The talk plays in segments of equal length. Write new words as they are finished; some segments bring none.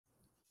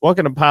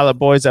Welcome to Pilot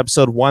Boys,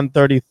 episode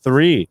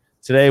 133.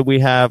 Today we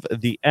have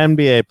the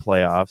NBA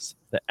playoffs,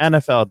 the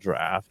NFL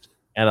draft,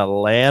 and a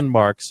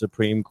landmark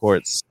Supreme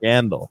Court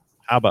scandal.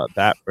 How about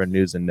that for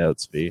news and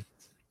notes, V?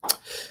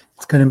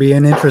 It's going to be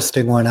an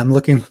interesting one. I'm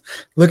looking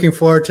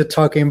forward to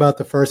talking about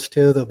the first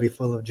two. They'll be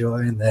full of joy,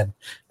 and then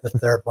the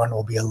third one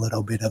will be a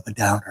little bit of a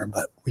downer,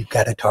 but we've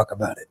got to talk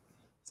about it.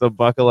 So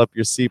buckle up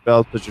your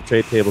seatbelts, put your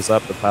tray tables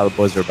up. The Pilot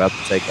Boys are about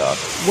to take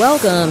off.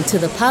 Welcome to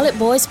the Pilot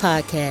Boys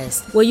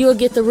Podcast, where you'll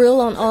get the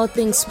real on all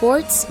things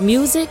sports,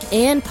 music,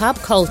 and pop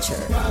culture.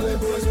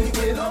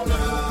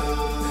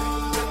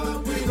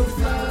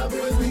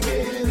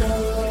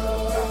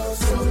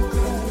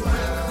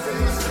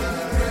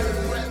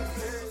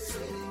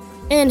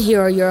 And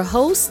here are your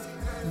hosts,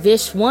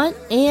 Vishwant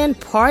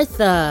and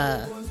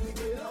Partha.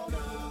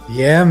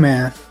 Yeah,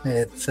 man.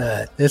 It's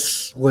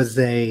this was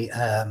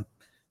a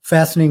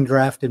fascinating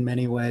draft in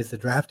many ways. The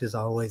draft is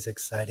always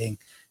exciting,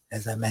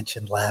 as I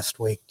mentioned last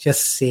week.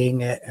 Just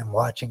seeing it and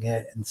watching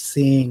it and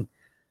seeing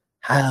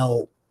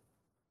how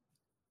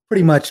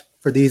pretty much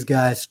for these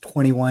guys,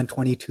 21,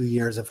 22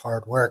 years of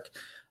hard work,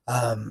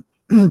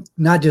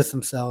 not just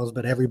themselves,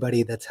 but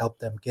everybody that's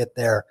helped them get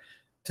there,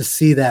 to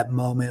see that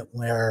moment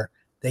where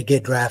they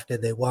get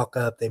drafted, they walk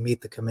up, they meet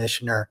the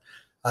commissioner.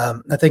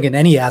 I think in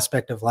any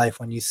aspect of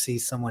life, when you see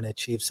someone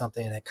achieve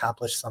something and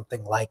accomplish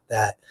something like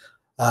that,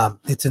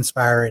 it's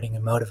inspiring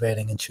and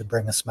motivating and should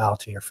bring a smile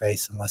to your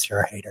face unless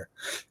you're a hater.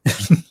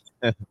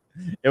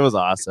 It was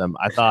awesome.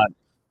 I thought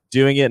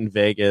doing it in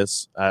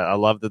Vegas, I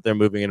love that they're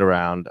moving it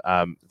around.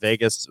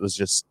 Vegas was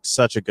just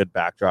such a good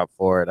backdrop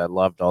for it. I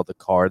loved all the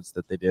cards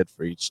that they did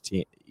for each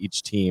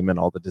team and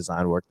all the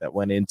design work that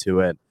went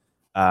into it.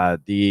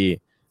 The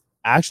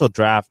actual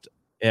draft,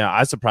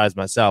 I surprised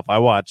myself. I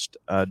watched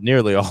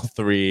nearly all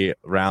three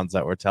rounds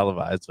that were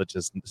televised, which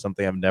is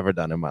something I've never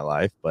done in my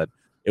life, but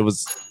it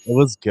was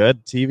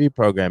good TV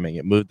programming.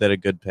 It moved at a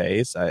good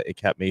pace. It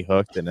kept me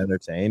hooked and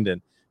entertained, and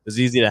it was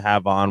easy to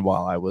have on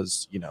while I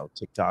was,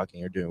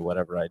 TikToking or doing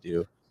whatever I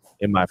do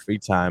in my free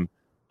time.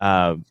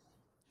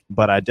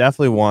 But I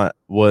definitely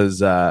was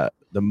the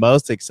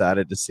most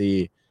excited to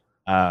see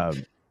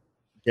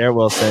Garrett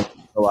Wilson,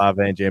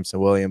 Olave, and Jameson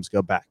Williams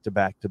go back to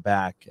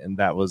back, and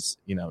that was,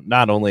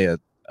 not only a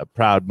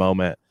proud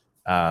moment,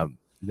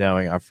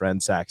 knowing our friend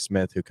Zach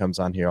Smith, who comes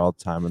on here all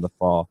the time in the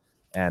fall,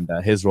 and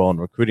his role in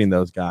recruiting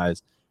those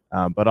guys,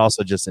 but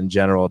also just in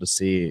general to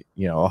see,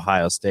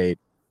 Ohio State,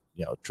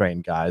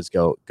 trained guys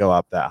go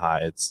up that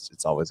high.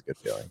 It's always a good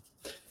feeling.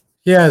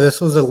 Yeah,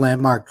 this was a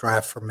landmark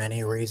draft for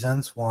many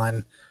reasons.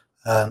 One,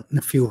 a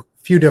few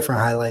different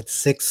highlights,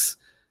 6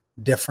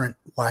 different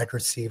wide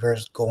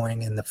receivers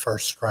going in the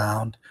first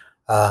round.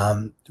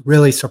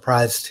 Really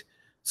surprised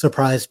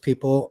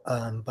people.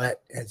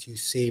 But as you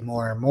see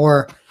more and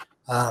more,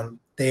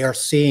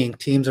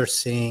 teams are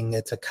seeing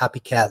it's a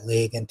copycat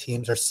league, and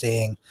teams are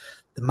seeing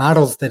the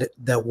models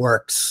that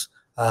works.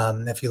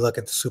 If you look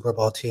at the Super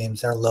Bowl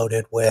teams, they're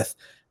loaded with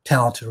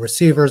talented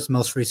receivers.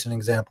 Most recent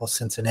example,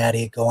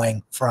 Cincinnati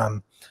going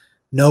from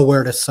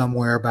nowhere to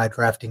somewhere by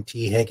drafting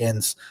T.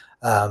 Higgins,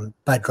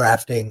 by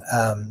drafting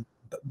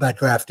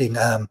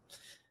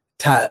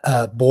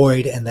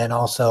Boyd, and then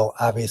also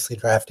obviously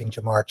drafting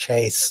Jamar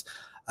Chase.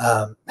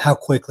 How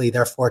quickly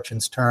their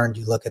fortunes turned.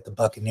 You look at the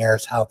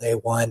Buccaneers, how they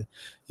won.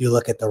 You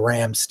look at the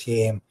Rams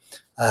team.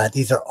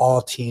 These are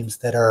all teams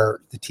that are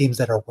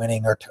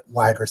winning are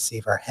wide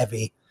receiver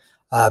heavy.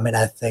 And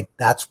I think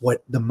that's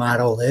what the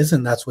model is,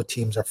 and that's what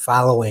teams are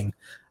following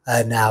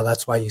now.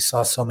 That's why you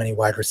saw so many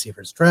wide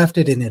receivers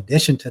drafted. In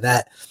addition to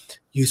that,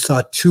 you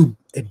saw 2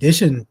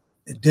 additional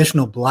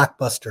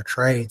blockbuster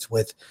trades,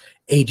 with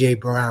A.J.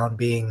 Brown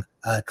being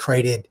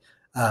traded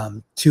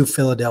to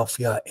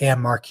Philadelphia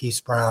and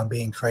Marquise Brown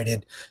being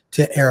traded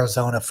to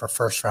Arizona for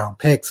first-round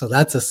picks. So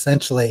that's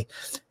essentially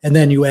 – and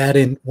then you add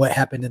in what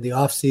happened in the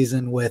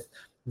offseason with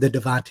the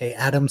Devontae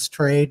Adams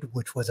trade,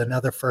 which was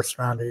another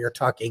first-rounder. You're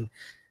talking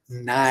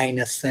 9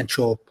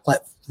 essential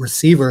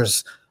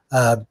receivers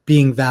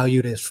being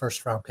valued as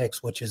first-round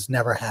picks, which has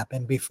never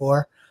happened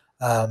before.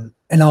 I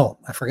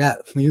forgot.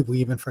 We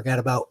even forgot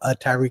about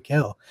Tyreek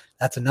Hill.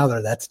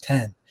 That's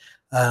 10.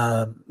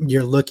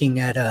 You're looking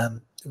at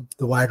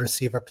the wide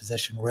receiver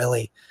position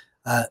really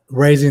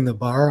raising the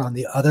bar. On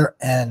the other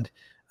end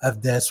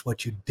of this,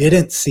 what you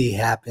didn't see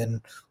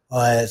happen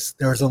was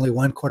there was only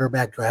one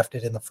quarterback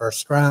drafted in the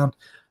first round.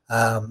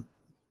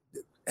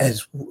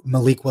 As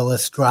Malik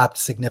Willis dropped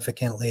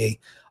significantly,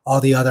 all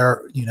the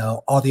other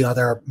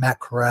Matt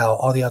Corral,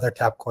 all the other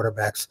top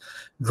quarterbacks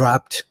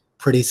dropped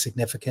pretty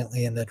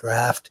significantly in the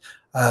draft.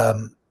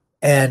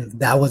 And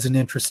that was an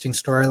interesting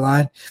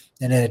storyline.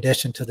 And in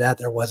addition to that,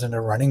 there wasn't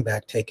a running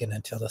back taken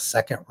until the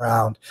second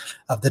round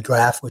of the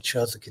draft, which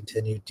shows a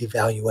continued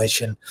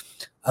devaluation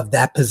of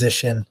that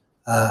position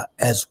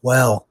as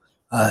well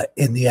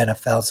in the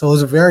NFL. So it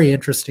was a very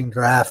interesting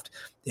draft.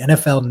 The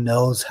NFL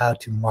knows how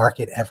to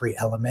market every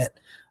element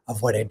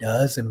of what it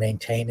does and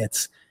maintain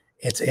its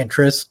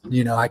interest.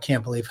 I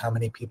can't believe how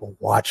many people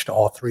watched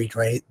all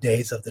 3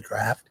 days of the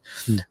draft,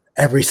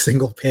 every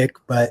single pick,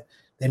 but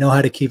they know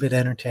how to keep it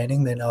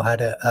entertaining. They know how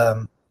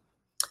to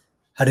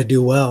to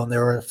do well. And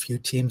there were a few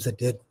teams that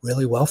did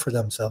really well for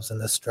themselves in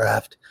this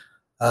draft.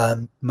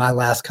 My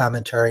last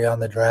commentary on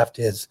the draft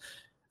is,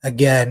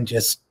 again,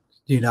 just,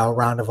 a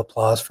round of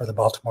applause for the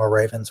Baltimore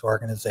Ravens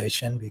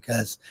organization,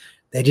 because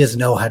they just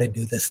know how to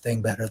do this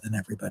thing better than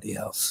everybody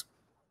else.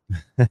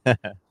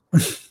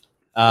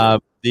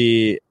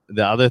 The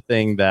other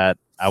thing that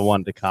I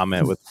wanted to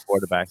comment with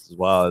quarterbacks as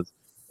well is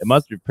it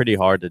must be pretty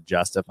hard to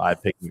justify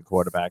picking a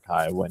quarterback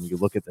high when you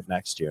look at the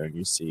next year and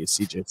you see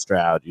CJ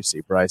Stroud, you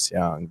see Bryce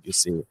Young, you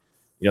see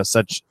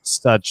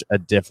such a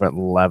different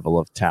level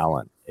of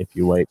talent if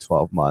you wait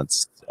 12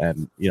 months.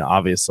 And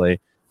obviously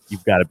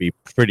you've got to be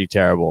pretty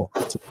terrible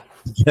to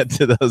get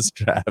to those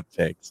draft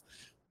picks.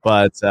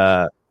 But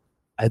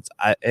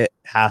it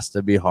has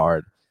to be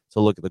hard to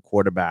look at the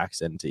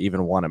quarterbacks and to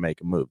even want to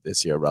make a move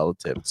this year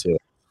relative to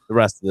the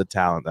rest of the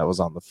talent that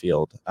was on the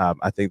field.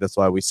 I think that's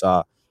why we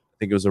saw, I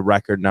think it was a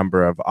record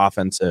number of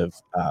offensive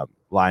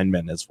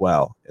linemen as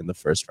well in the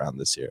first round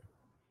this year.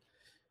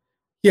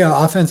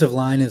 Yeah, offensive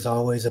line is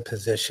always a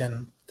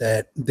position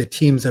that the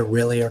teams that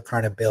really are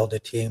trying to build a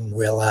team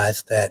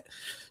realize that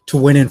to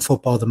win in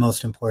football, the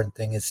most important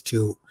thing is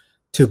to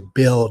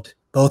build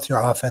both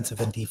your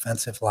offensive and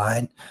defensive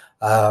line.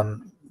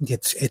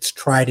 It's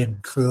tried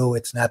and true.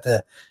 It's not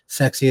the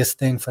sexiest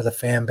thing for the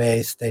fan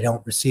base. They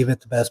don't receive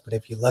it the best. But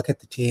if you look at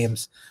the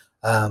teams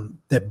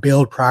that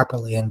build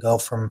properly and go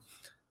from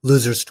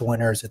losers to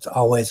winners, it's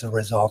always a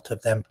result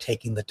of them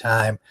taking the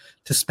time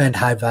to spend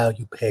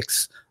high-value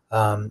picks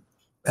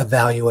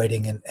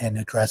evaluating and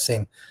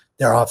addressing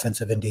their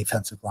offensive and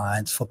defensive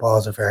lines. Football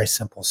is a very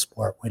simple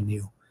sport when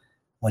you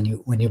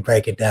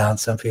break it down.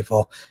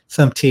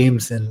 Some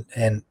teams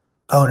and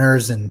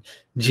owners and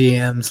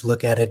GMs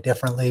look at it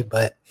differently,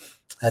 but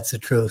that's the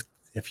truth.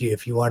 If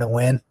you want to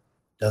win,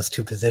 those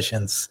two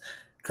positions,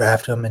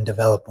 draft them and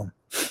develop them.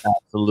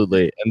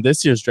 Absolutely. And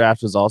this year's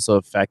draft was also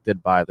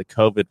affected by the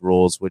COVID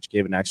rules, which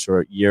gave an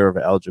extra year of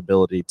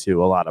eligibility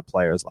to a lot of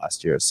players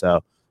last year.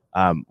 So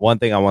one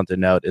thing I want to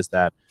note is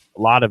that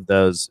a lot of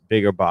those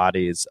bigger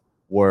bodies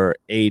were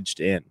aged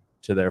in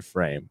to their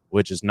frame,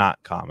 which is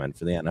not common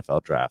for the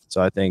NFL draft.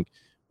 So I think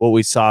what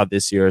we saw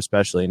this year,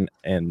 especially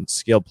in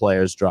skill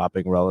players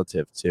dropping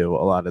relative to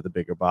a lot of the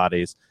bigger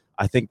bodies,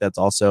 I think that's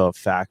also a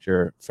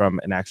factor from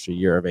an extra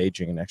year of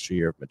aging, an extra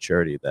year of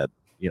maturity that,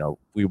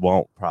 we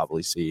won't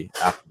probably see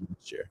after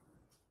next year.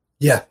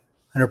 Yeah,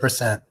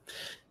 100%.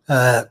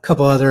 A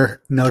couple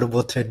other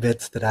notable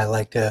tidbits that I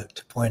like to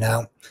point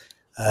out.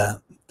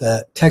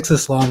 The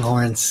Texas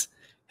Longhorns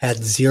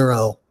had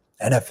 0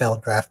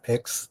 NFL draft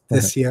picks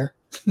this year.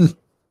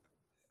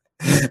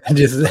 I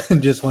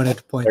just wanted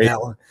to point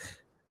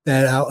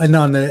that out. And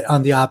on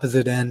the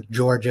opposite end,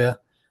 Georgia,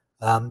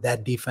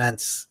 that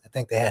defense, I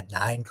think they had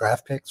 9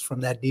 draft picks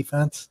from that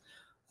defense,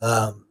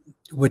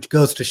 which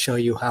goes to show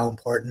you how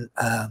important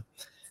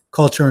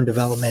culture and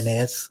development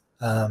is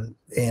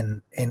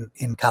in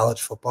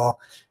college football.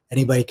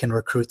 Anybody can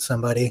recruit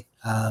somebody,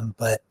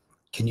 but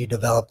can you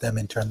develop them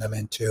and turn them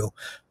into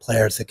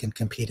players that can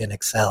compete and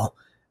excel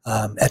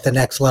at the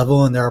next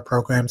level? And there are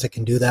programs that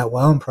can do that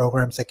well and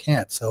programs that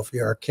can't. So if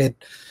you're a kid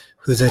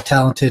who's a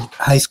talented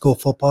high school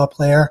football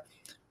player,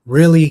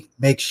 really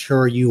make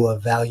sure you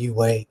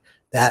evaluate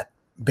that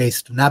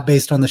not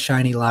based on the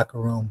shiny locker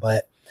room,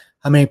 but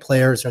how many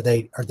players are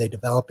they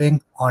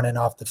developing on and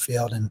off the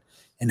field, and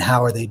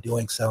how are they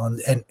doing so?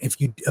 And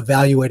if you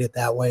evaluate it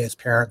that way as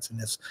parents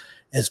and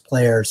as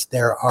players,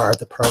 there are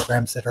the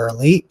programs that are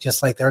elite,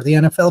 just like there are the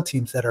NFL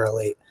teams that are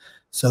elite.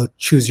 So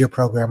choose your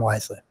program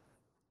wisely.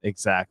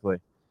 Exactly.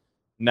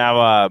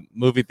 Now,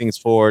 moving things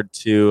forward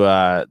to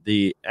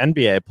the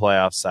NBA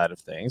playoff side of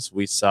things,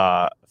 we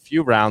saw a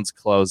few rounds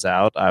close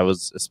out. I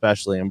was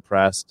especially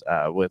impressed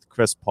with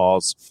Chris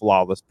Paul's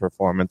flawless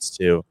performance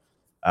to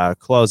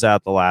close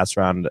out the last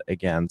round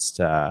against,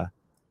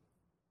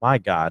 my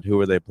God, who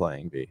were they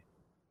playing, B?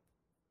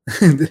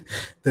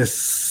 The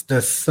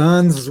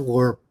Suns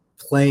were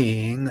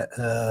playing.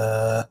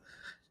 They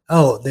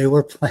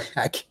were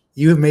playing.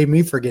 You made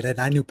me forget it.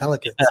 I knew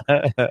Pelicans.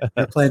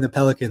 They're playing the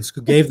Pelicans,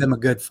 who gave them a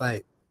good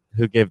fight.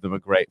 Who gave them a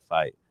great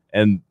fight.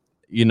 And,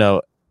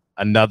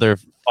 another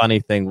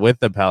funny thing with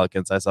the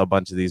Pelicans, I saw a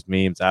bunch of these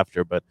memes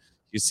after, but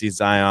you see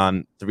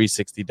Zion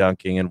 360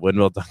 dunking and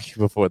windmill dunking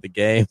before the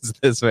games.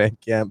 This man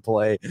can't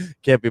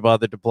be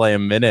bothered to play a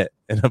minute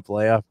in a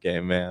playoff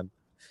game, man.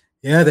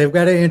 Yeah, they've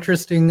got an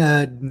interesting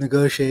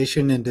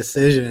negotiation and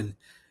decision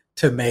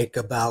to make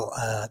about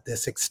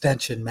this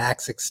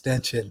max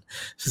extension.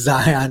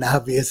 Zion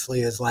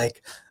obviously is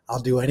like, I'll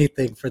do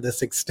anything for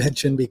this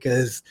extension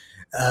because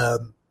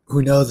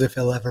who knows if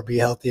he'll ever be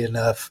healthy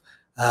enough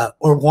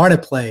or want to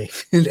play.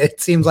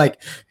 It seems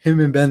like him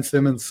and Ben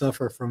Simmons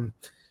suffer from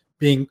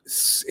being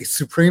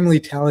supremely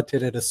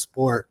talented at a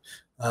sport,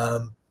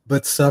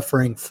 but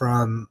suffering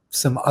from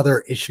some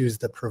other issues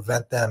that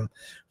prevent them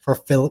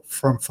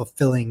from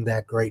fulfilling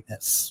that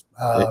greatness.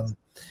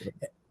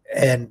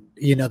 And,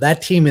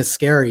 that team is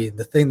scary.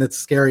 The thing that's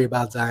scary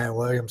about Zion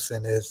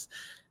Williamson is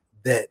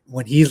that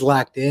when he's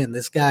locked in,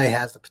 this guy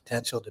has the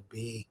potential to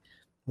be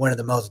one of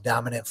the most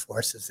dominant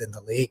forces in the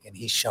league, and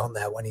he's shown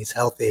that when he's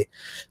healthy.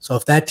 So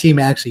if that team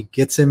actually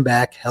gets him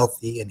back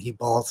healthy and he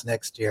balls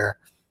next year,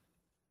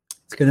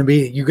 it's going to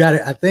be, you got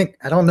to,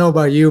 I don't know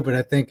about you, but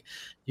I think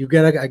you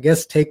got to, I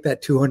guess, take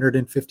that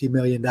 $250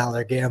 million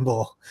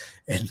gamble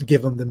and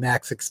give him the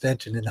max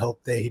extension and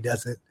hope that he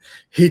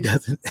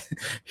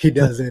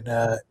doesn't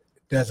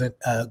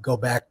go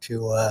back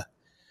to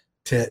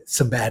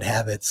some bad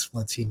habits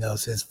once he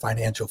knows his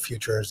financial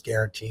future is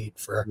guaranteed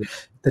for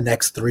the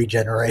next 3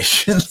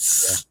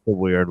 generations. That's a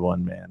weird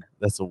one, man.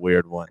 That's a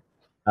weird one.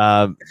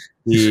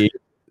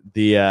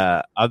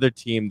 The other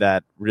team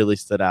that really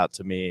stood out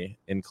to me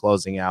in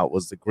closing out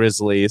was the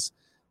Grizzlies.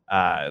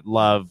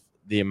 Love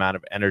the amount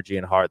of energy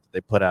and heart that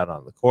they put out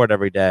on the court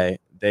every day.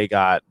 They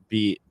got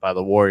beat by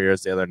the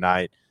Warriors the other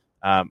night.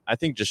 I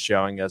think just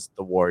showing us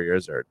the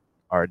Warriors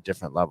are a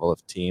different level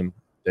of team.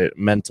 They're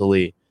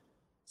mentally,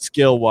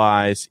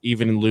 skill-wise,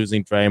 even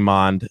losing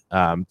Draymond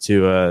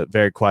to a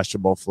very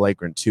questionable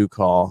flagrant 2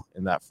 call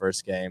in that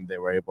first game, they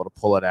were able to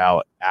pull it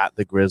out at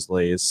the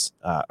Grizzlies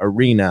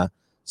arena.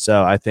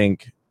 So I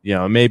think,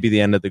 it may be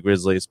the end of the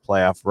Grizzlies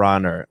playoff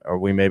run, or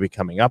we may be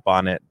coming up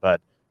on it, but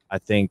I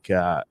think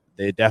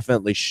they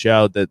definitely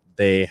showed that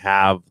they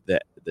have the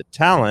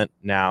talent.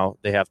 Now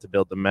they have to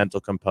build the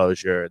mental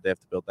composure. They have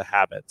to build the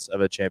habits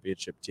of a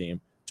championship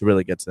team to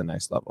really get to the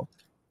next level.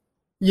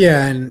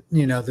 Yeah, and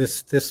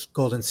this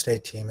Golden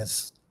State team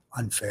is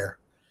unfair.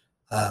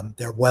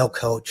 They're well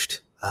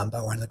coached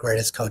by one of the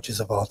greatest coaches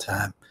of all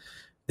time.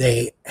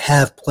 They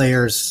have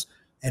players,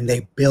 and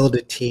they build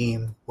a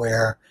team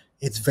where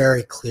it's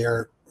very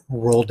clear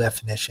role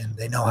definition.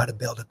 They know how to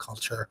build a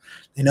culture.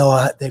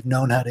 They've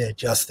known how to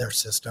adjust their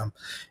system,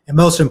 and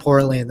most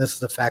importantly, and this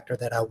is a factor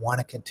that I want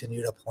to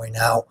continue to point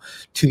out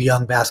to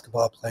young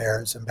basketball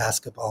players and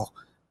basketball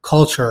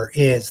culture,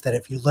 is that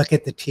if you look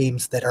at the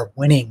teams that are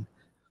winning,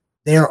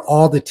 they are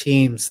all the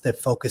teams that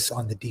focus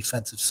on the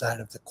defensive side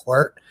of the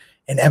court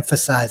and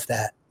emphasize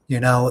that.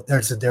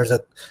 There's a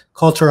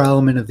cultural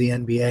element of the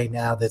NBA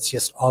now that's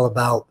just all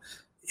about,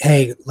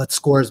 hey, let's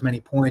score as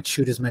many points,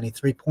 shoot as many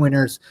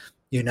 3-pointers,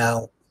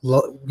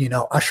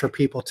 usher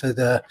people to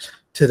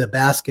the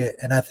basket.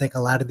 And I think a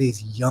lot of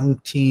these young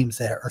teams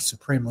that are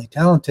supremely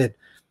talented,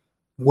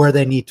 where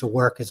they need to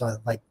work is on,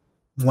 like,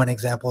 one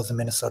example is the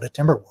Minnesota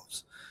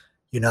Timberwolves.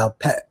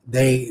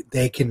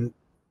 They can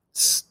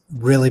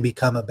really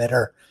become a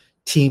better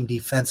team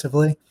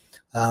defensively.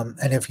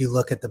 And if you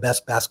look at the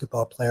best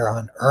basketball player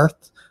on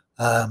earth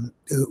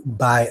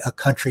by a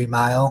country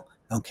mile,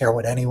 I don't care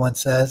what anyone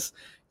says,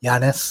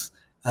 Giannis,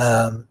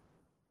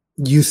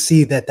 you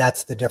see that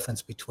that's the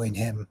difference between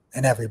him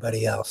and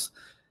everybody else.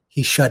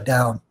 He shut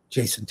down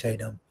Jason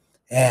Tatum,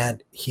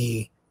 and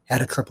he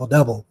had a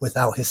triple-double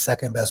without his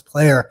second best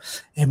player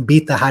and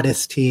beat the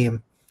hottest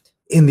team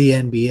in the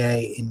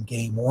NBA in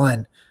game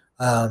 1.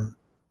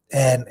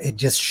 And it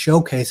just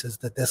showcases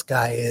that this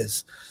guy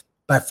is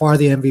by far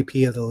the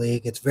MVP of the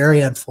league. It's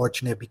very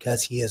unfortunate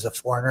because he is a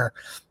foreigner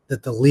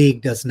that the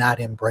league does not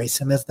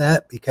embrace him as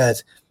that,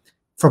 because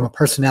from a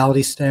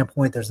personality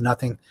standpoint, there's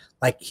nothing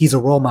like, he's a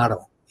role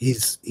model.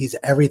 He's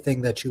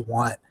everything that you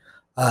want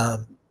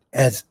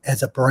as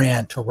a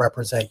brand to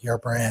represent your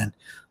brand.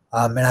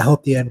 And I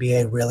hope the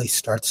NBA really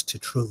starts to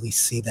truly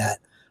see that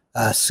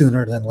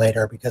sooner than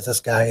later, because this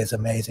guy is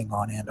amazing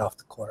on and off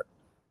the court.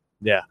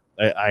 Yeah,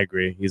 I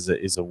agree.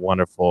 He's a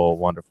wonderful,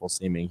 wonderful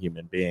seeming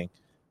human being.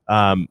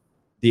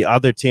 The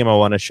other team I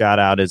want to shout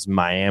out is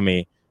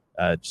Miami.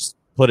 Just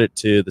put it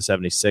to the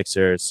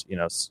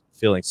 76ers,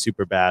 feeling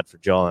super bad for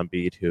Joel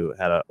Embiid, who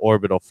had an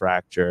orbital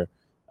fracture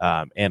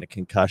and a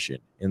concussion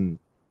in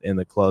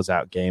the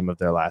closeout game of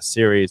their last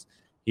series.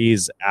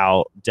 He's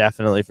out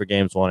definitely for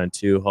games 1 and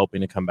 2,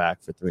 hoping to come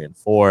back for 3 and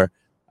 4.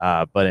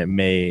 But it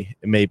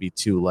may be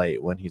too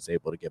late when he's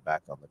able to get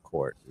back on the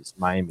court. This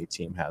Miami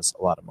team has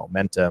a lot of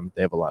momentum.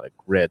 They have a lot of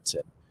grit.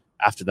 And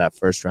after that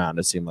first round,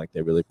 it seemed like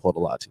they really pulled a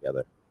lot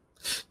together.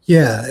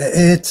 Yeah,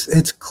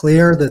 it's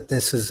clear that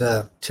this is,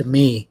 to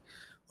me,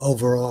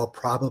 overall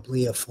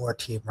probably a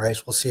 4-team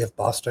race. We'll see if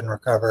Boston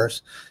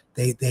recovers.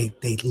 They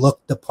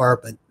look the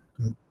part, but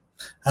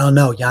I don't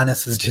know.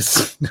 Giannis is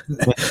just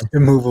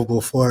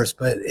immovable force.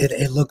 But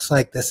it looks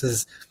like this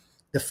is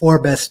the 4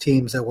 best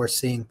teams that we're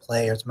seeing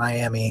play. Is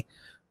Miami,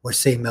 we're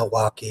seeing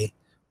Milwaukee,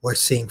 we're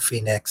seeing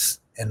Phoenix,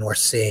 and we're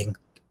seeing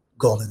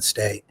Golden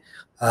State.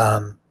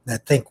 I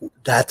think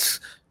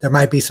there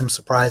might be some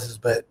surprises,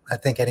 but I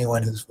think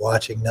anyone who's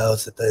watching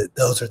knows that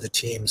those are the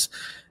teams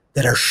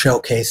that are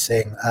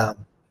showcasing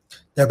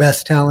their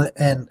best talent.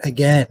 And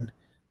again,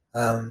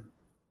 I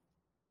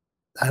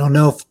don't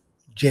know if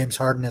James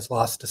Harden has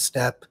lost a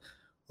step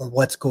or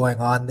what's going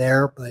on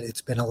there, but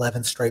it's been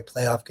 11 straight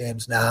playoff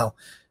games now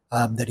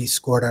that he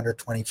scored under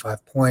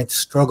 25 points,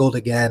 struggled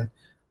again.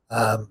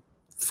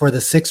 For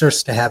the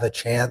Sixers to have a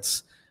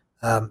chance,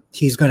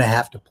 he's going to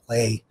have to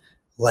play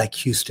like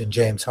Houston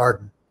James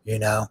Harden,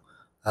 and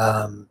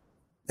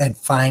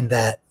find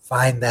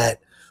that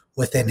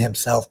within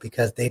himself,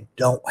 because they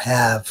don't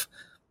have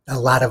a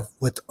lot of,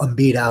 with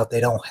Embiid out,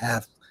 they don't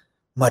have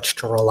much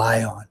to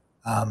rely on.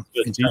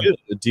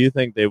 Do you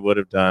think they would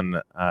have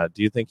done?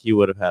 Do you think he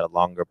would have had a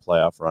longer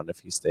playoff run if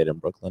he stayed in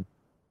Brooklyn?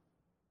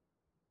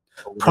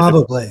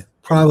 Probably.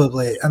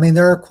 I mean,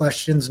 there are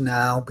questions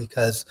now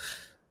because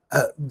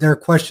there are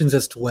questions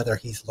as to whether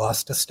he's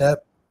lost a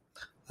step.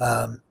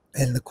 And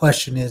the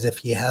question is if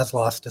he has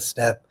lost a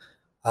step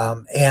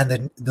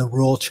and the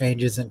rule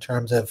changes in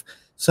terms of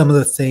some of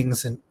the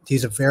things. And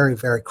he's a very,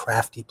 very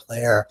crafty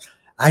player.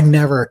 I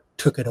never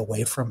took it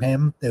away from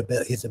him,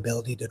 his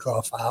ability to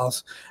draw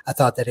fouls. I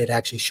thought that it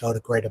actually showed a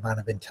great amount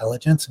of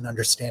intelligence and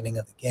understanding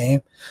of the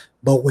game.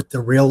 But with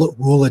the real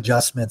rule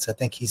adjustments, I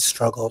think he's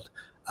struggled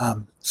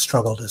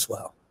as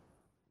well.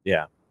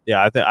 Yeah.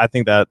 I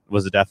think that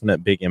was a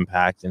definite big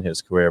impact in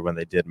his career when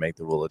they did make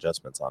the rule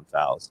adjustments on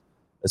fouls,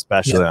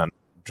 especially on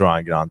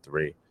drawing it on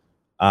three.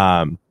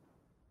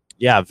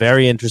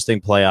 Very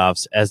interesting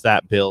playoffs. As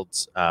that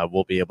builds,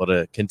 we'll be able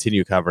to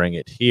continue covering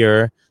it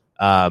here.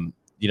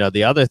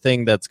 The other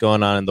thing that's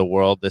going on in the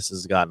world, this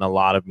has gotten a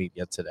lot of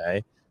media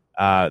today.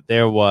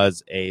 There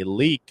was a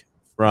leak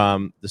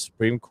from the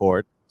Supreme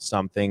Court,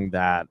 something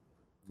that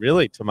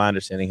really, to my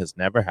understanding, has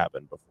never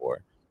happened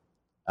before.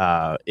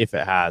 If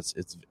it has,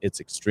 it's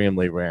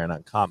extremely rare and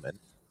uncommon.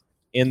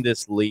 In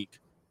this leak,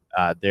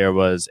 there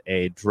was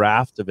a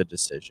draft of a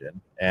decision,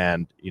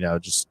 and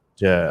just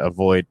to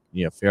avoid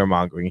fear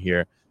mongering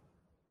here,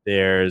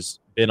 there's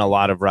been a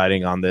lot of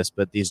writing on this,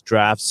 but these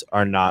drafts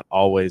are not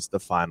always the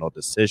final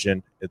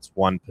decision. It's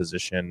one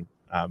position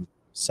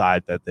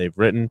side that they've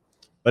written,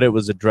 but it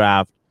was a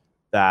draft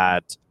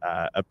that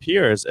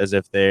appears as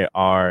if they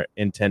are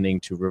intending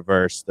to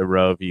reverse the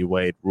Roe v.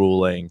 Wade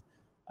ruling,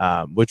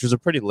 which was a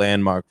pretty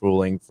landmark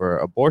ruling for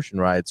abortion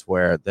rights,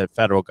 where the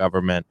federal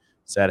government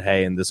said,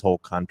 hey, in this whole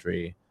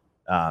country,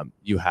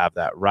 you have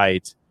that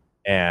right.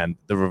 And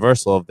the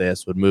reversal of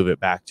this would move it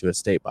back to a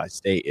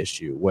state-by-state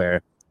issue,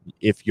 where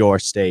if your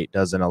state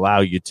doesn't allow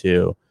you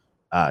to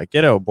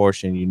get an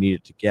abortion, you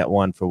needed to get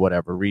one for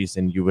whatever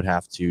reason, you would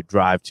have to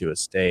drive to a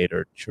state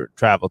or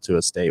travel to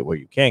a state where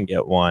you can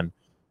get one.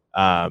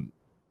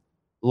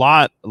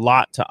 Lot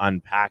to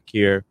unpack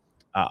here.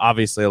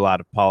 Obviously, a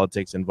lot of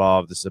politics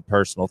involved. This is a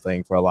personal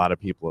thing for a lot of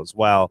people as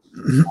well.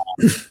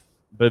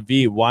 But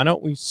V, why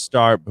don't we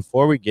start,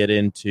 before we get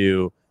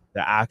into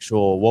the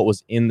actual what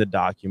was in the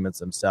documents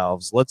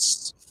themselves,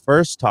 let's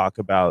first talk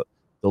about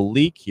the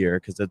leak here,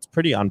 because it's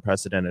pretty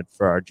unprecedented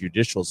for our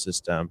judicial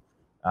system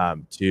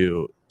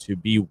to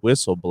be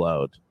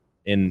whistleblowed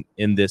in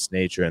this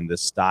nature and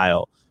this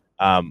style.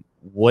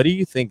 What do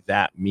you think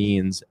that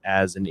means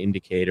as an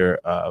indicator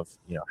of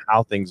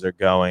how things are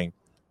going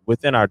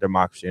within our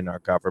democracy and our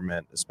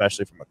government,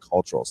 especially from a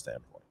cultural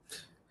standpoint?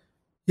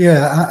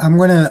 Yeah, I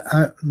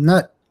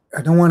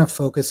don't want to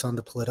focus on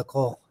the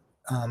political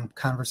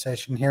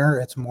conversation here.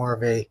 It's more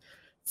of a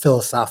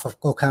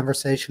philosophical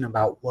conversation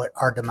about what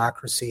our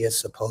democracy is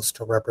supposed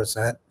to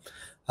represent,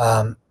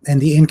 and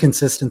the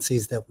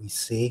inconsistencies that we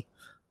see.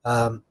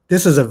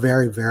 This is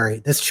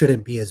this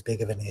shouldn't be as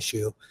big of an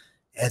issue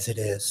as it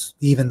is,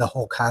 even the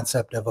whole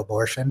concept of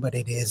abortion, but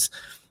it is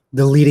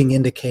the leading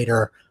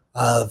indicator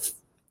of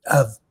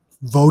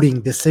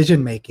voting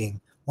decision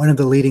making. One of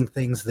the leading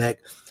things that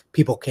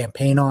people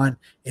campaign on,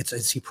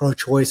 is he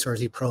pro-choice or is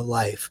he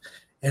pro-life?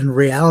 And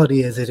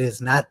reality is, it is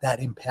not that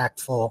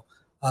impactful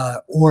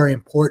or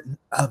important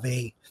of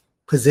a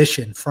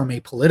position from a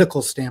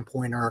political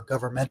standpoint or a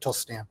governmental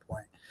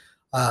standpoint.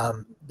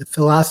 The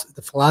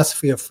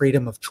philosophy of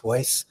freedom of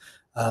choice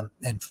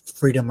and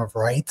freedom of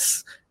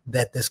rights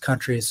that this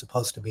country is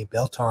supposed to be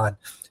built on,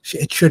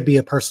 it should be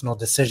a personal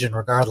decision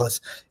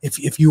regardless.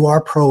 If you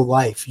are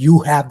pro-life, you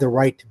have the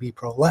right to be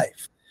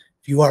pro-life.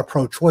 If you are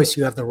pro-choice,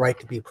 you have the right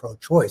to be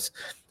pro-choice.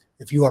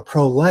 If you are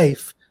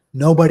pro-life,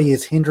 nobody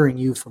is hindering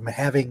you from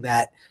having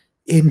that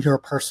in your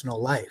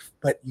personal life,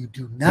 but you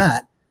do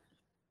not,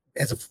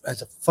 as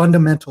a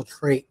fundamental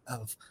trait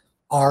of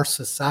our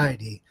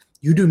society,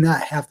 you do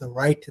not have the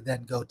right to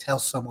then go tell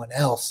someone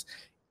else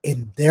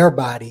in their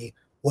body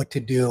what to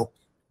do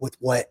with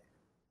what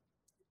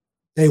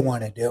they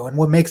want to do. And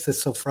what makes this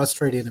so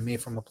frustrating to me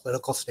from a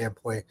political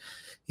standpoint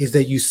is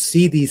that you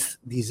see these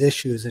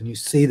issues and you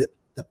see the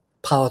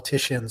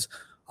politicians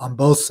on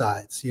both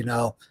sides.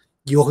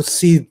 You'll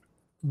see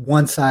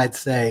one side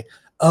say,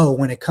 oh,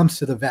 when it comes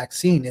to the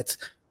vaccine,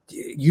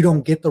 you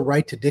don't get the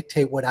right to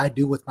dictate what I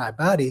do with my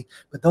body.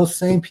 But those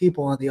same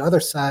people on the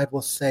other side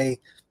will say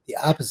the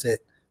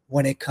opposite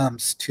when it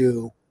comes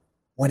to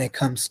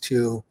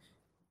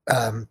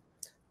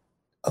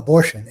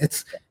abortion.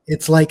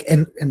 It's like,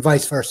 and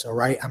vice versa,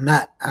 right?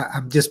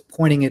 I'm just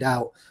pointing it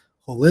out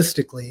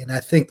holistically. And I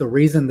think the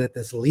reason that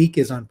this leak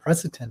is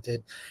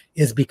unprecedented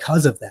is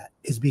because of that,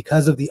 is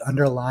because of the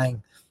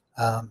underlying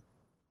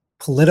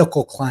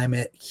political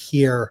climate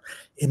here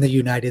in the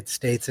United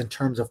States in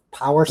terms of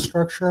power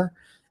structure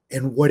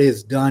and what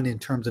is done in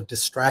terms of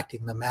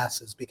distracting the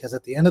masses. Because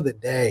at the end of the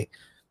day,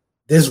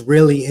 this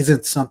really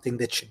isn't something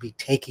that should be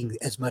taking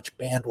as much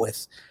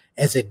bandwidth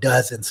as it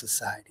does in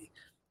society.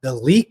 The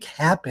leak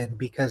happened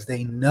because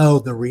they know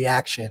the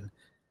reaction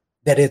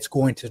that it's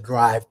going to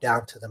drive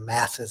down to the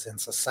masses in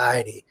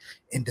society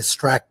and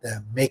distract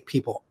them, make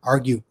people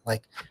argue.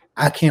 Like,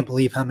 I can't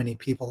believe how many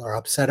people are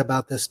upset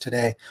about this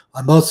today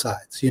on both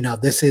sides.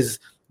 This is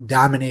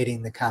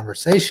dominating the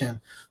conversation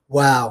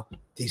while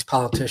these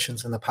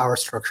politicians and the power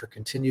structure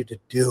continue to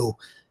do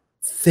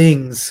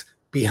things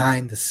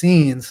behind the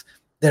scenes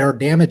that are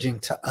damaging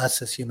to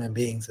us as human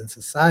beings in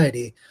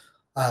society.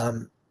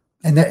 And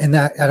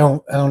that I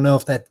don't know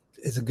if that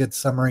is a good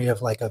summary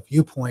of like a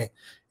viewpoint.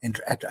 And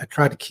I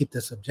try to keep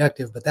this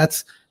objective, but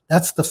that's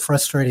the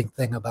frustrating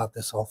thing about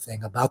this whole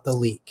thing, about the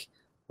leak,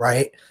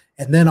 right?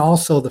 And then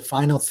also the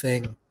final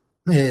thing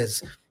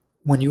is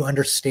when you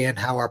understand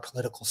how our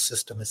political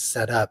system is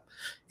set up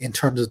in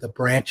terms of the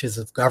branches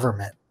of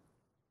government,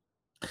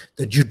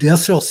 the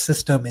judicial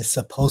system is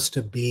supposed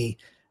to be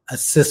a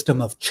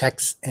system of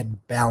checks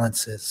and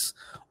balances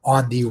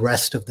on the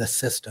rest of the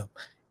system.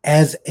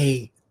 As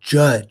a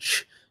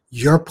judge,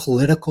 your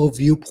political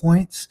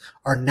viewpoints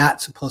are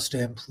not supposed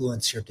to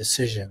influence your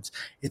decisions.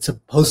 It's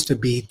supposed to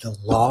be the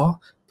law,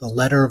 the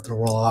letter of the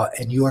law,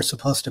 and you are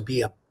supposed to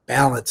be a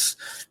balance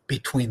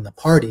between the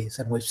parties.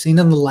 And we've seen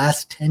in the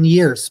last 10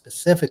 years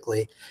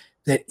specifically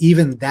that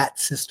even that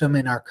system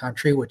in our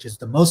country, which is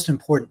the most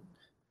important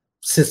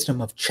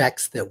system of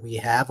checks that we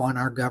have on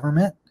our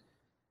government,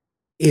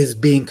 is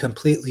being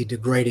completely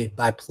degraded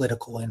by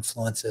political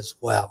influence as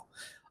well.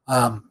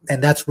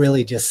 And that's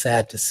really just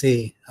sad to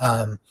see.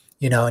 And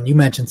you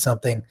mentioned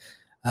something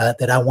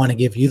that I want to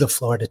give you the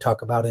floor to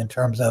talk about in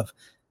terms of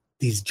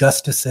these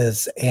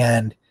justices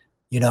and,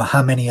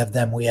 how many of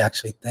them we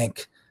actually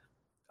think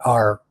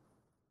are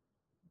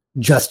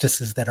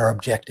justices that are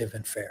objective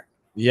and fair.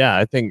 Yeah,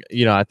 I think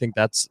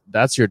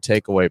that's your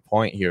takeaway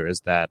point here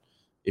is that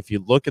if you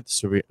look at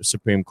the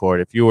Supreme Court,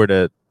 if you were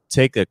to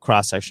take a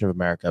cross-section of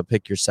America,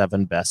 pick your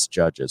 7 best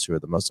judges who are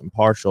the most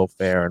impartial,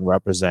 fair, and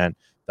represent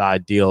the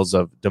ideals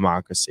of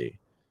democracy,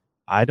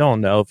 I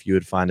don't know if you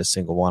would find a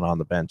single one on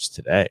the bench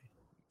today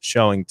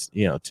showing,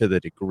 to the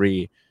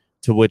degree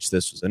to which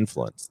this was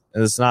influenced.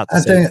 And it's not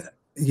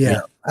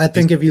I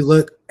think if you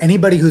look,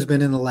 anybody who's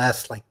been in the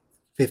last like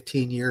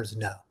 15 years,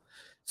 no.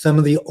 Some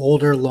of the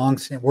older,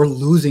 long-standing, we're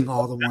losing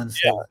all the ones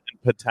that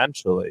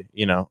potentially,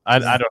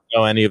 I don't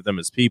know any of them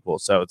as people,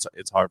 so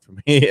it's hard for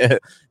me.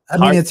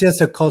 It's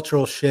just a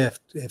cultural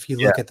shift. If you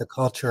look at the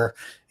culture,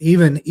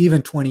 even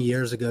 20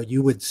 years ago,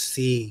 you would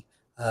see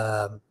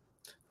the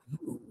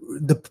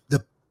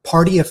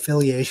party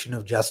affiliation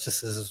of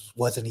justices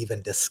wasn't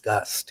even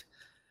discussed.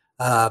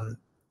 And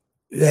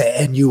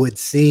you would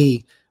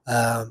see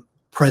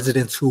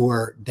presidents who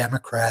were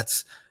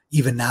Democrats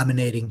even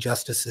nominating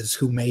justices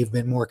who may have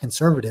been more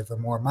conservative or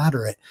more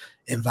moderate,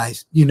 and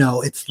vice.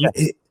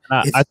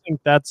 I think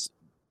that's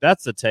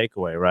the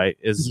takeaway, right?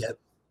 Is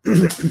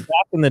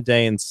back in the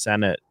day in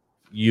Senate,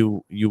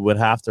 you would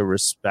have to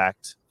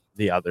respect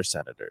the other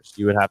senators.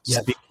 You would have to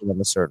speak to them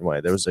a certain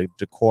way. There was a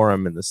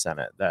decorum in the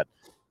Senate that,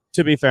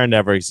 to be fair,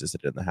 never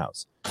existed in the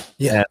House.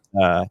 Yeah,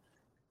 and,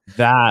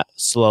 that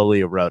slowly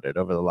eroded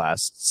over the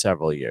last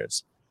several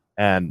years.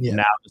 And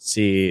now to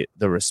see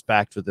the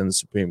respect within the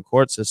Supreme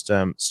Court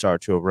system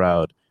start to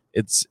erode,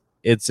 it's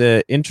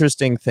an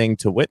interesting thing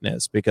to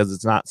witness because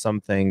it's not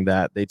something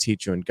that they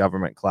teach you in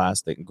government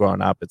class that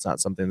growing up. It's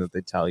not something that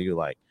they tell you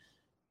like,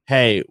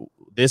 hey,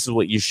 this is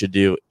what you should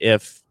do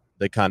if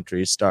the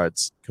country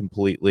starts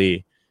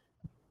completely,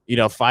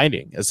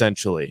 fighting,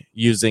 essentially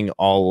using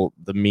all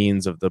the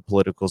means of the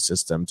political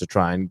system to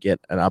try and get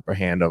an upper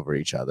hand over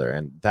each other.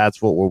 And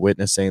that's what we're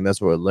witnessing.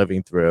 That's what we're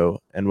living through.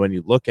 And when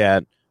you look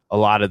at a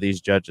lot of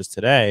these judges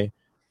today,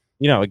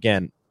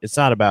 again, it's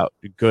not about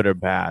good or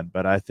bad,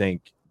 but I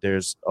think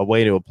there's a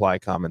way to apply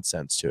common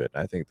sense to it.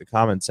 I think the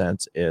common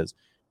sense is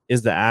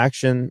the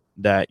action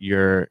that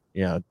you're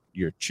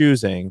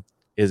choosing,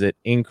 is it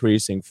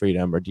increasing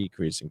freedom or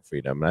decreasing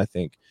freedom? And I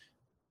think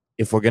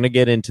if we're going to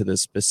get into the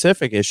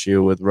specific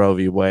issue with Roe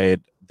v.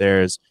 Wade,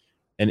 there's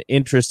an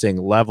interesting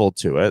level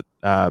to it.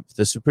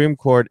 The Supreme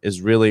Court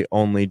is really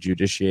only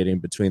judiciating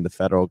between the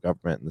federal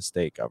government and the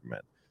state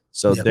government.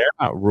 So they're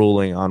not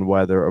ruling on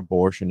whether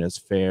abortion is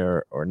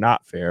fair or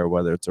not fair,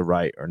 whether it's a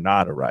right or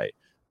not a right.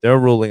 They're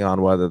ruling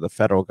on whether the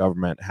federal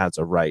government has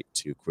a right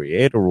to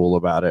create a rule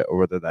about it or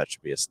whether that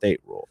should be a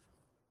state rule.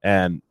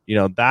 And,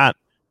 that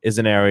is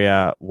an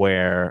area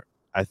where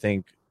I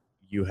think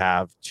you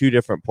have 2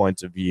 different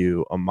points of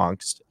view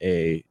amongst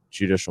a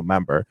judicial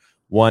member.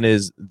 One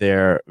is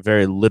they're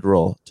very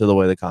literal to the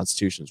way the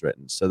Constitution is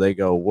written. So they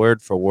go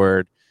word for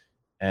word.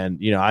 And,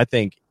 I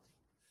think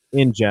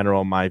in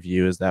general, my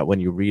view is that when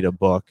you read a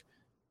book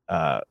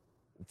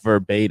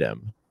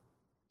verbatim,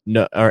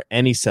 or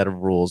any set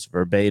of rules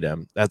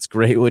verbatim, that's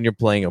great when you're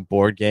playing a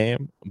board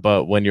game.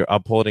 But when you're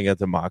upholding a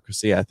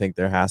democracy, I think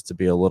there has to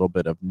be a little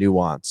bit of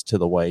nuance to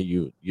the way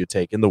you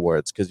take in the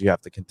words, because you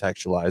have to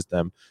contextualize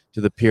them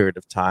to the period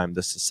of time,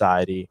 the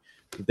society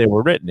that they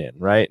were written in,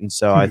 right? And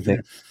so I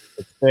think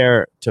it's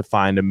fair to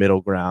find a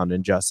middle ground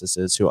in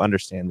justices who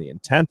understand the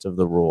intent of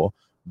the rule,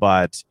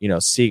 but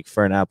seek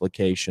for an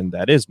application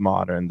that is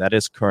modern, that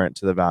is current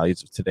to the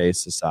values of today's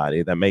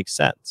society, that makes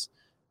sense.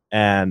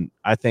 And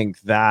I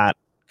think that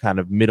kind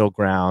of middle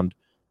ground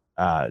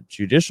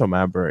judicial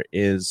member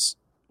is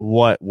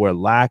what we're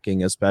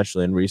lacking,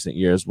 especially in recent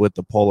years with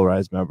the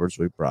polarized members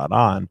we brought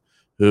on,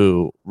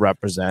 who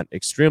represent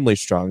extremely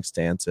strong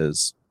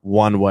stances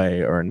one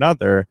way or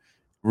another,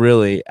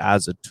 really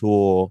as a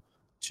tool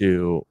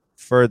to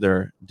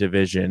further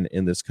division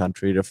in this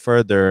country, to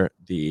further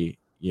the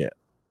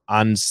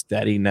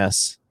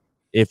unsteadiness,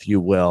 if you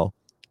will,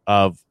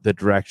 of the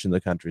direction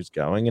the country's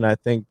going. And I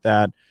think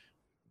that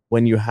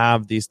when you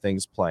have these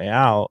things play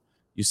out,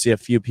 you see a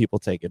few people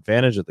take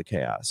advantage of the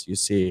chaos. You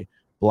see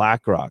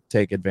BlackRock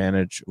take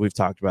advantage. We've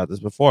talked about this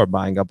before,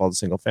 buying up all the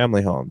single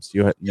family homes.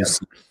 You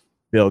see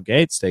Bill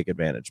Gates take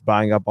advantage,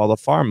 buying up all the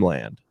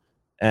farmland.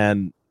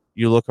 And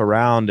you look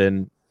around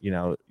and,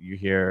 you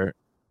hear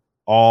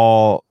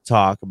all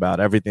talk about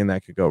everything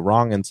that could go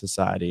wrong in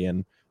society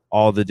and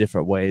all the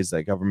different ways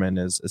that government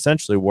is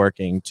essentially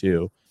working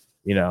to,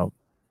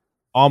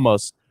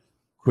 almost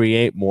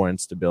create more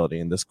instability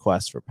in this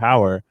quest for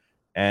power.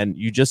 And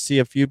you just see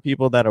a few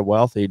people that are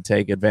wealthy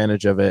take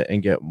advantage of it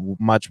and get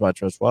much,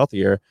 much, much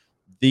wealthier.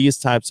 These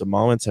types of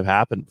moments have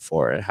happened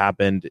before. It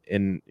happened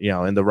in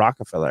the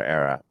Rockefeller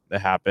era. It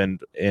happened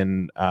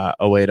in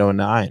 08,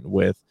 09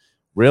 with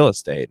real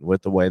estate,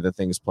 with the way that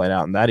things played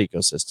out in that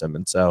ecosystem.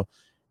 And so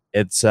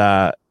it's,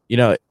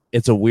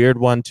 it's a weird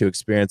one to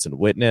experience and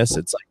witness.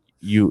 It's like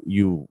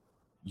you're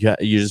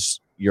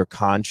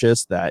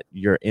conscious that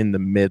you're in the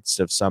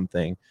midst of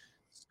something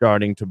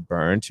starting to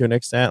burn to an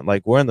extent.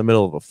 Like we're in the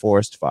middle of a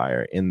forest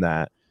fire, in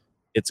that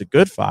it's a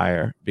good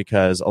fire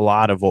because a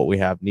lot of what we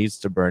have needs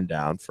to burn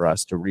down for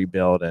us to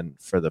rebuild and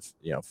for the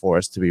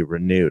forest to be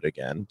renewed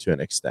again to an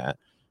extent.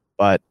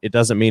 But it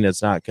doesn't mean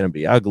it's not going to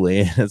be ugly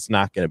and it's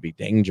not going to be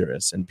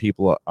dangerous, and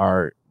people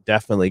are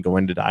definitely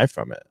going to die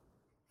from it.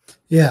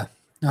 Yeah,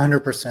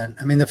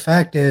 100%. I mean, the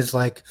fact is,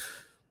 like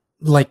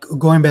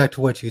going back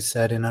to what you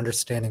said and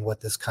understanding what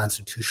this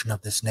Constitution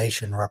of this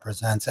nation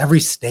represents,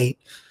 every state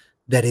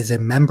that is a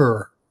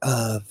member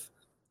of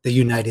the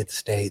United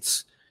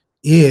States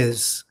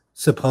is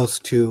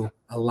supposed to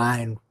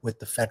align with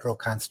the federal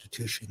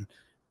Constitution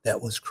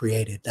that was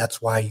created.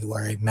 That's why you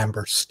are a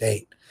member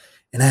state.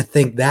 And I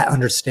think that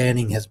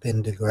understanding has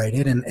been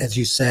degraded. And as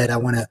you said, I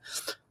want to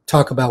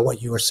talk about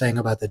what you were saying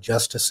about the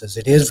justices.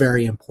 It is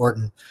very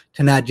important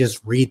to not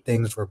just read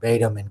things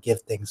verbatim and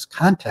give things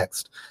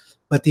context,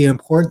 but the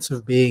importance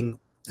of being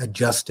a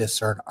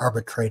justice or an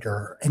arbitrator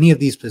or any of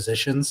these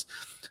positions,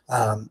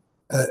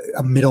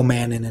 a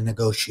middleman in a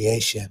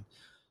negotiation.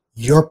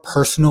 Your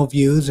personal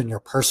views and your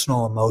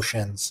personal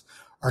emotions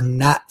are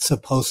not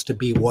supposed to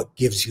be what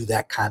gives you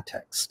that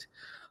context.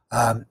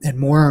 And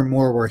more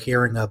we're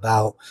hearing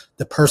about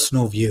the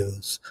personal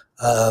views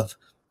of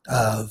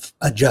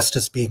a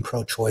justice being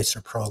pro-choice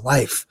or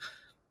pro-life.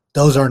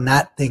 Those are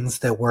not things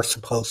that we're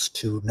supposed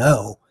to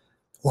know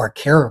or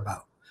care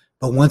about.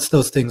 But once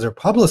those things are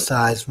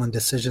publicized, when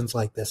decisions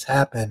like this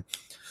happen,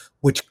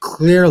 which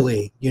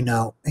clearly,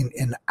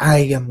 and I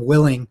am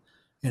willing,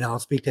 I'll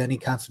speak to any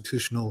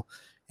constitutional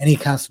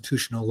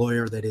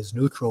lawyer that is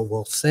neutral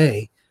will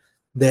say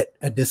that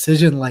a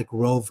decision like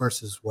Roe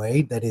versus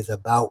Wade that is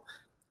about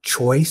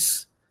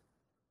choice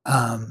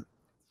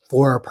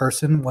for a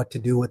person, what to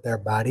do with their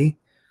body,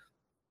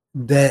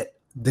 that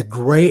the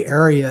gray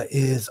area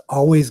is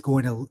always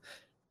going to,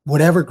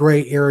 whatever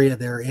gray area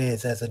there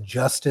is, as a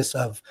justice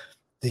of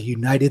the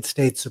United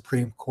States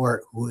Supreme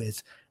Court who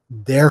is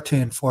there to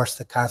enforce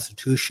the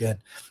Constitution,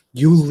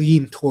 you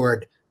lean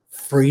toward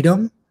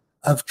freedom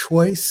of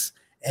choice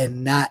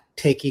and not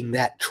taking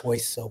that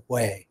choice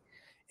away.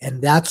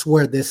 And that's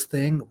where this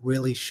thing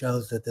really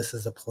shows that this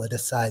is a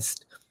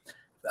politicized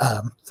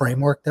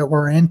framework that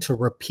we're in. To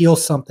repeal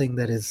something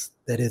that is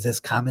as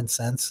common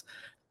sense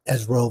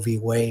as Roe v.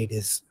 Wade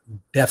is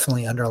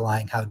definitely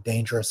underlying how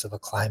dangerous of a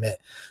climate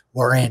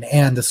we're in,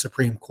 and the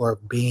Supreme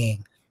Court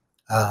being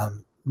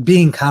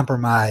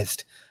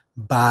compromised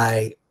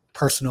by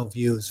personal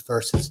views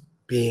versus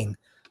being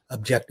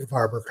objective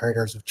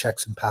arbitrators of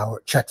checks of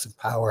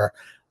power,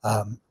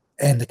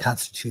 and the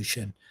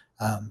Constitution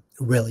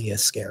really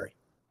is scary.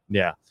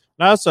 Yeah.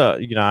 And I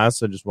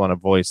also just want to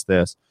voice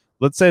this.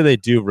 Let's say they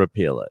do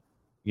repeal it.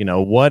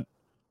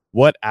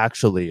 What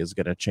actually is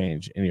going to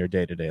change in your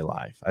day-to-day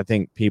life? I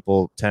think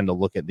people tend to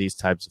look at these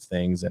types of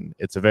things, and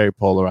it's a very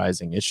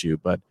polarizing issue.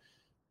 But,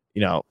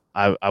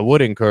 I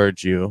would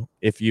encourage you,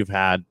 if you've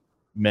had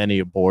many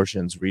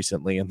abortions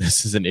recently and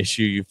this is an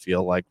issue you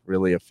feel like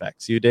really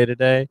affects you day to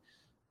day,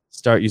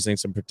 start using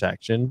some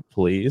protection,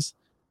 please.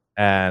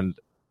 And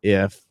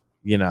if,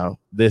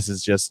 this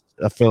is just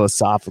a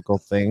philosophical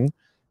thing,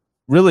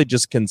 really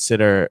just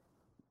consider,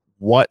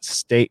 what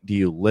state do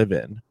you live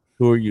in?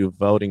 Who are you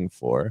voting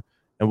for?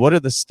 And what are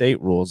the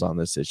state rules on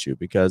this issue?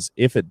 Because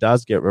if it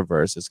does get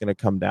reversed, it's going to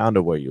come down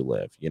to where you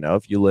live.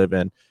 If you live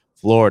in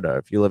Florida,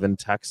 if you live in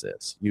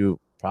Texas, you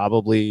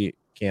probably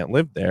can't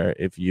live there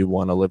if you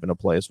want to live in a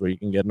place where you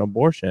can get an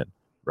abortion,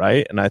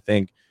 right? And I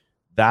think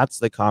that's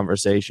the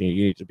conversation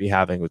you need to be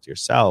having with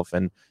yourself.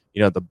 And,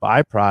 the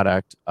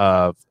byproduct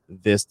of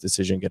this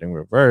decision getting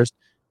reversed,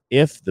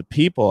 if the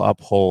people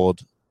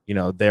uphold,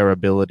 their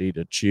ability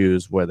to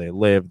choose where they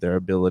live, their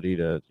ability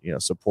to,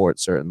 support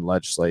certain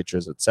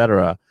legislatures,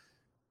 etc.,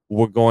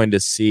 we're going to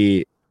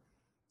see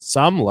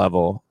some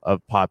level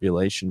of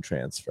population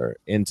transfer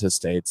into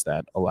states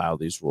that allow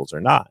these rules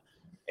or not.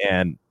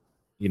 And,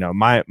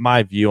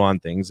 my view on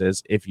things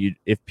is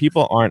if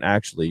people aren't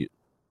actually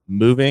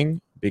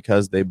moving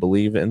because they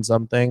believe in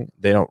something,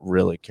 they don't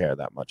really care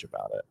that much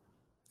about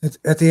it.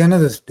 At the end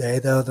of this day,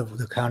 though,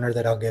 the counter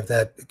that I'll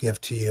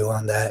give to you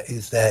on that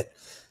is that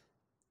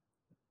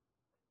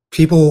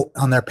people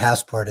on their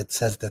passport, it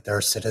says that they're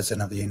a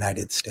citizen of the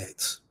United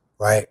States,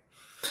 right?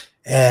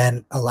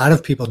 And a lot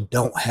of people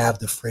don't have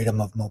the freedom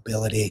of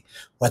mobility,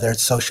 whether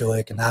it's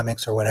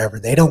socioeconomics or whatever.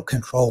 They don't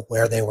control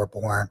where they were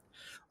born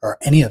or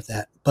any of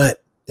that,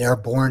 but they are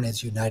born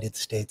as United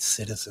States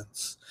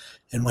citizens.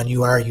 And when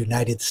you are a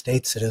United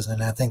States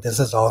citizen, I think this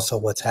is also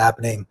what's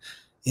happening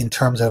in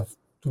terms of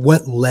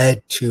what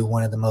led to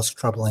one of the most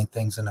troubling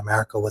things in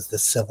America was the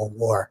Civil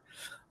War,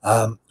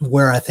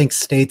 where I think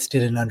states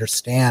didn't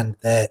understand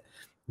that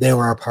they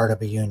were a part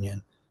of a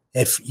union.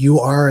 If you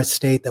are a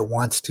state that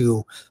wants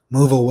to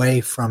move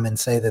away from and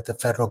say that the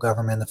federal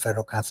government, the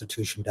federal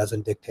constitution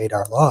doesn't dictate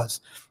our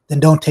laws, then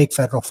don't take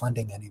federal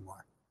funding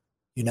anymore.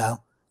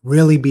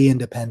 Really be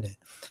independent.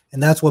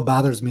 And that's what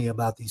bothers me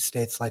about these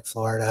states like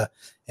Florida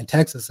and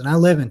Texas. And I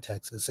live in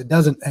Texas. It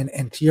doesn't,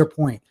 and to your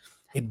point,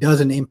 it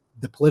doesn't,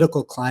 the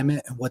political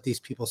climate and what these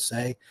people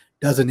say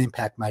doesn't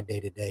impact my day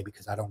to day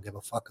because I don't give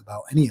a fuck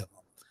about any of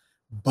them.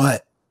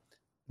 But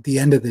at the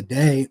end of the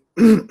day,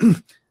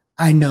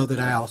 I know that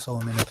I also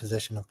am in a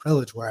position of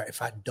privilege where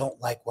if I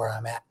don't like where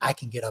I'm at, I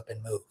can get up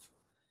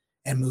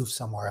and move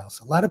somewhere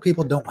else. A lot of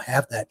people don't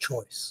have that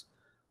choice,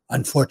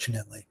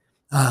 unfortunately,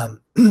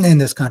 in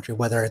this country,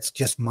 whether it's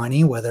just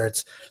money, whether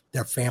it's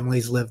their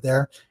families live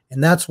there.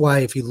 And that's why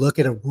if you look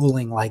at a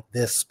ruling like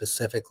this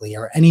specifically,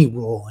 or any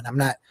rule,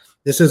 and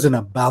this isn't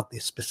about the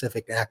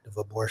specific act of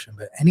abortion,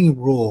 but any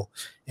rule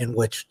in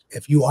which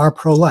if you are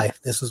pro-life,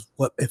 this is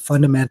what it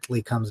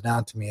fundamentally comes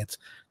down to me. It's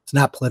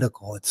not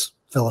political, it's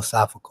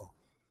philosophical.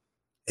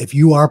 If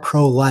you are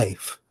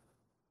pro-life,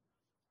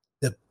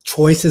 the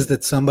choices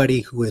that somebody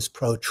who is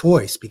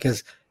pro-choice,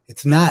 because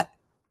it's not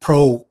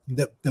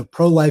the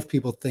pro-life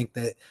people think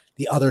that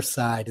the other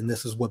side, and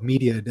this is what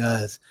media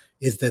does,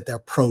 is that they're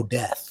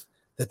pro-death,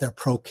 that they're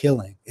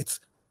pro-killing. It's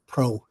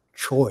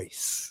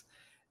pro-choice.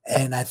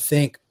 And I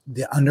think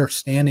the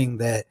understanding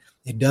that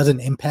it doesn't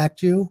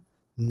impact you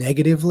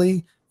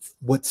negatively,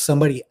 what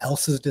somebody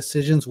else's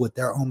decisions with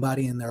their own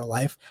body and their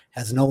life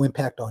has no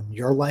impact on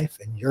your life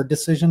and your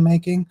decision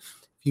making.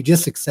 If you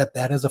just accept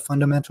that as a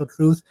fundamental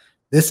truth,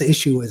 this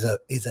issue is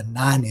a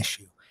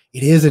non-issue.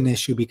 It is an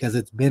issue because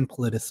it's been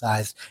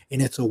politicized and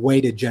it's a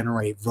way to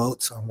generate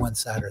votes on one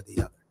side or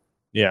the other.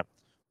 Yeah.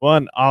 Well,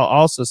 and I'll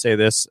also say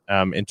this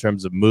in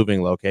terms of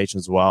moving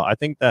locations as well. I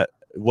think that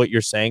what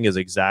you're saying is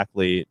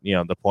exactly,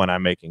 the point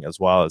I'm making as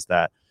well, is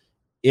that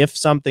if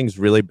something's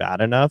really bad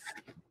enough,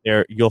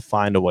 you'll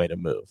find a way to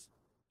move.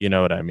 You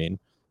know what I mean?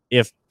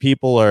 If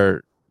people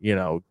are,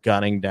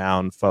 gunning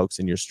down folks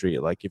in your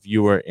street, like if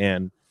you were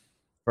in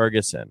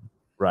Ferguson,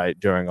 right,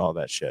 during all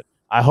that shit,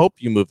 I hope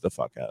you moved the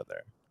fuck out of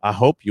there. I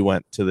hope you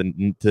went to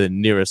the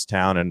nearest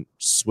town and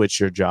switched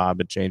your job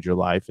and changed your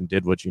life and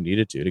did what you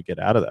needed to get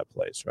out of that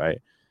place,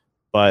 right?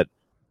 But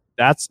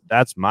that's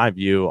my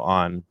view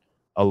on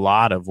a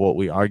lot of what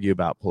we argue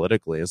about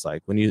politically. Is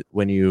like when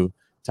you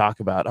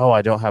talk about,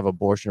 I don't have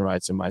abortion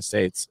rights in my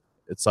states.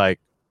 It's like,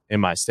 in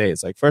my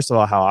states, like, first of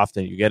all, how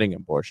often are you getting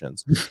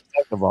abortions?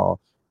 Second of all,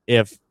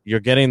 if you're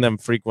getting them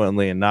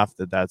frequently enough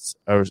that's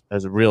a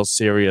real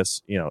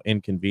serious,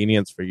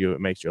 inconvenience for you,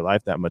 it makes your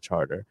life that much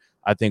harder.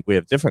 I think we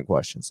have different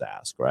questions to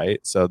ask, right?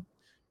 So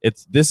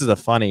this is a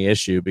funny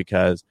issue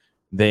because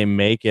they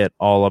make it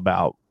all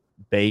about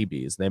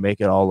babies. They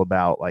make it all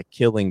about like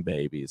killing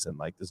babies and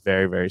like this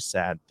very, very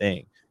sad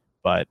thing.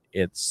 But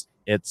it's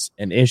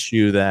an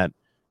issue that,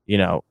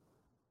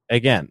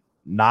 again,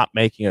 not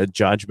making a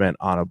judgment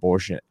on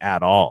abortion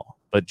at all,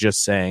 but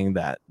just saying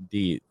that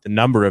the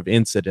number of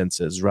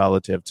incidences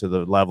relative to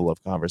the level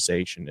of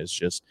conversation is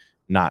just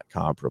not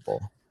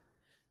comparable.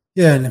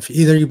 Yeah, and if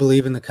either you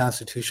believe in the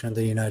Constitution of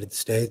the United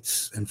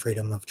States and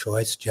freedom of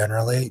choice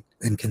generally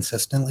and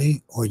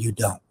consistently, or you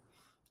don't.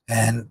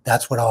 And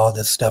that's what all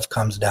this stuff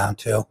comes down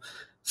to.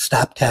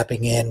 Stop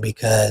tapping in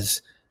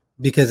because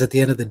at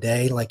the end of the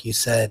day, like you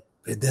said,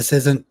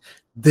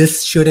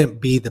 this shouldn't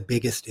be the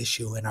biggest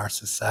issue in our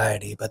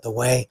society. But the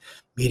way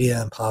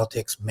media and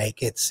politics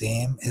make it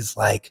seem is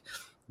like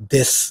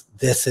this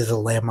is a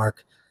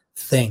landmark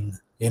thing.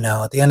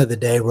 At the end of the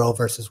day, Roe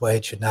versus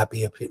Wade should not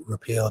be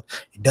repealed.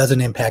 It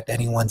doesn't impact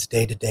anyone's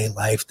day-to-day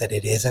life that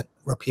it isn't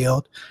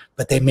repealed,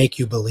 but they make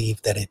you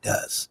believe that it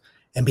does.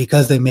 And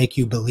because they make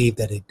you believe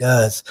that it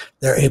does,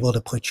 they're able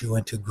to put you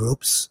into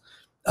groups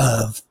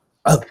of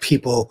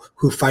people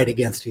who fight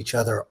against each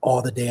other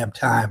all the damn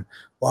time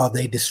while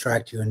they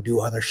distract you and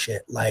do other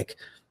shit like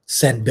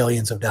send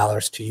billions of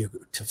dollars to you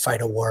to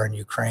fight a war in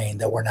Ukraine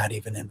that we're not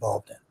even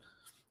involved in.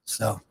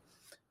 So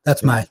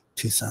that's my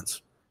 2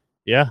 cents.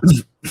 Yeah.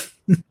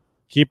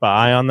 Keep an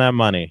eye on that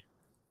money.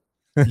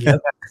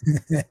 Yep.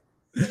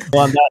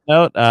 Well, on that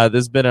note, this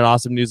has been an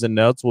awesome news and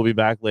notes. We'll be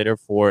back later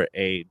for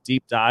a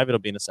deep dive. It'll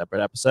be in a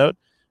separate episode.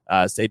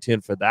 Stay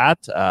tuned for that.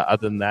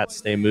 Other than that,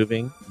 stay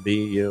moving. Be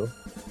you.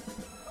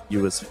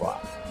 You as fly.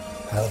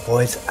 Pilot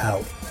Boys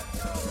out.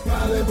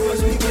 Pilot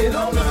Boys, we get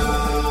on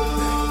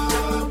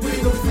up. We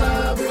gon'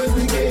 fly, boys,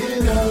 we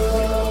getting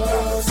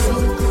up. So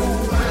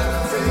cool.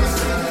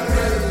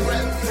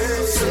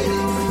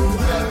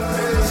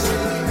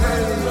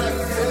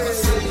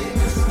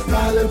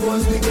 Pilot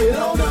Boys, we get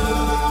on up.